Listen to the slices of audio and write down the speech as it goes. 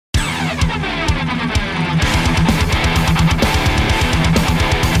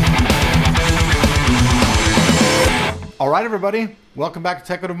Alright everybody, welcome back to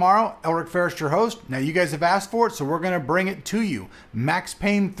Tech of Tomorrow. Elric Ferris, your host. Now you guys have asked for it, so we're going to bring it to you. Max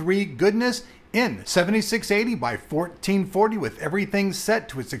Payne 3 goodness in 7680 by 1440 with everything set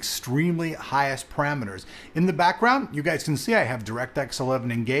to its extremely highest parameters. In the background, you guys can see I have DirectX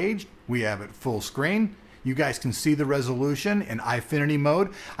 11 engaged. We have it full screen. You guys can see the resolution in Eyefinity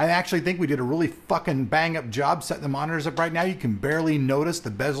mode. I actually think we did a really fucking bang up job setting the monitors up right now. You can barely notice the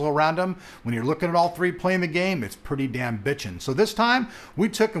bezel around them. When you're looking at all three playing the game, it's pretty damn bitchin'. So this time we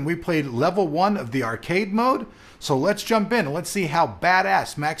took and we played level 1 of the arcade mode. So let's jump in and let's see how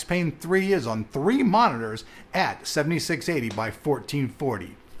badass Max Payne 3 is on 3 monitors at 7680 by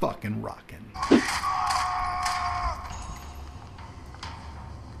 1440. Fucking rockin'.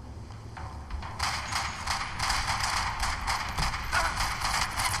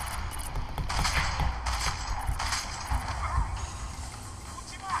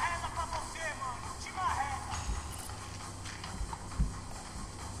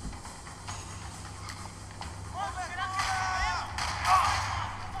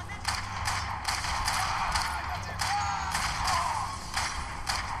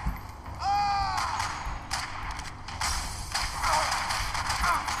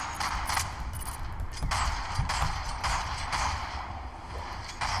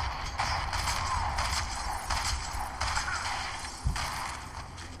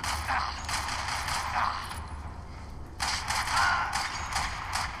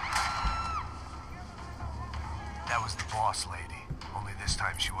 That was the boss lady, only this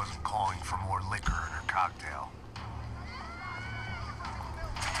time she wasn't calling for more liquor in her cocktail.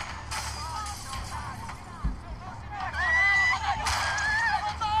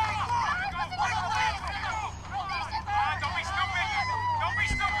 Don't be stupid! Don't be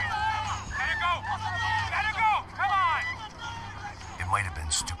stupid! Let her go! Let her go! Come on! It might have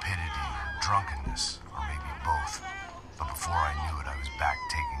been stupidity, drunkenness, or maybe both. But before I knew it, I was back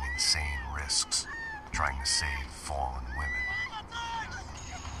taking insane risks, trying to save fallen women.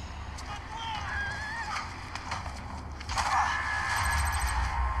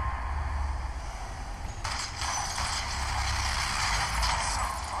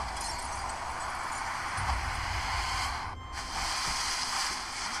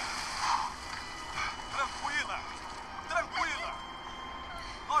 Tranquila! Tranquila!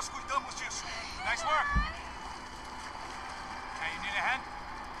 Nós cuidamos disso. Nice work. Hey, you need a hand?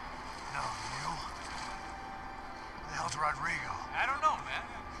 No, you? Who the hell's Rodrigo? I don't know, man.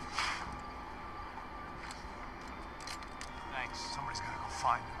 Thanks. Somebody's gotta go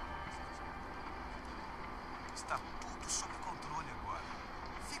find him. Está tudo sob controle agora.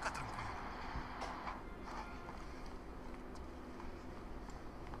 Fica tranquilo.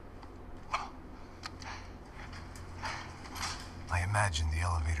 I imagined the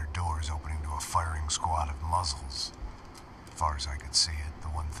elevator doors opening to a firing squad of muzzles. As far as I could see it, the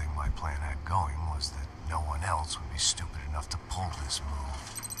one thing my plan had going was that no one else would be stupid enough to pull this move.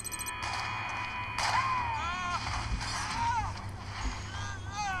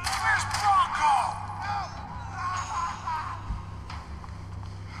 Where's Bronco?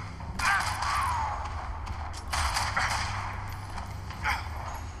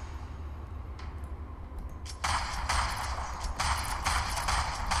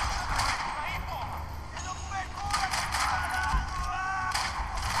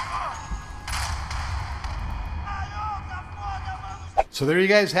 So there you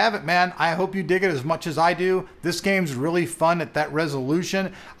guys have it, man. I hope you dig it as much as I do. This game's really fun at that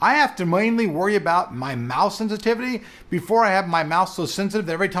resolution. I have to mainly worry about my mouse sensitivity. Before, I have my mouse so sensitive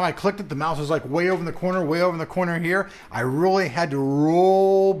that every time I clicked it, the mouse was like way over in the corner, way over in the corner here. I really had to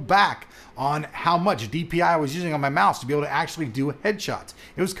roll back on how much DPI I was using on my mouse to be able to actually do headshots.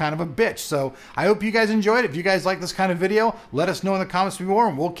 It was kind of a bitch. So I hope you guys enjoyed it. If you guys like this kind of video, let us know in the comments below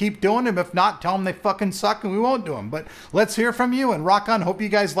and we'll keep doing them. If not, tell them they fucking suck and we won't do them. But let's hear from you and rock on. Hope you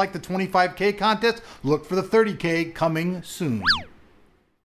guys like the 25K contest. Look for the 30K coming soon.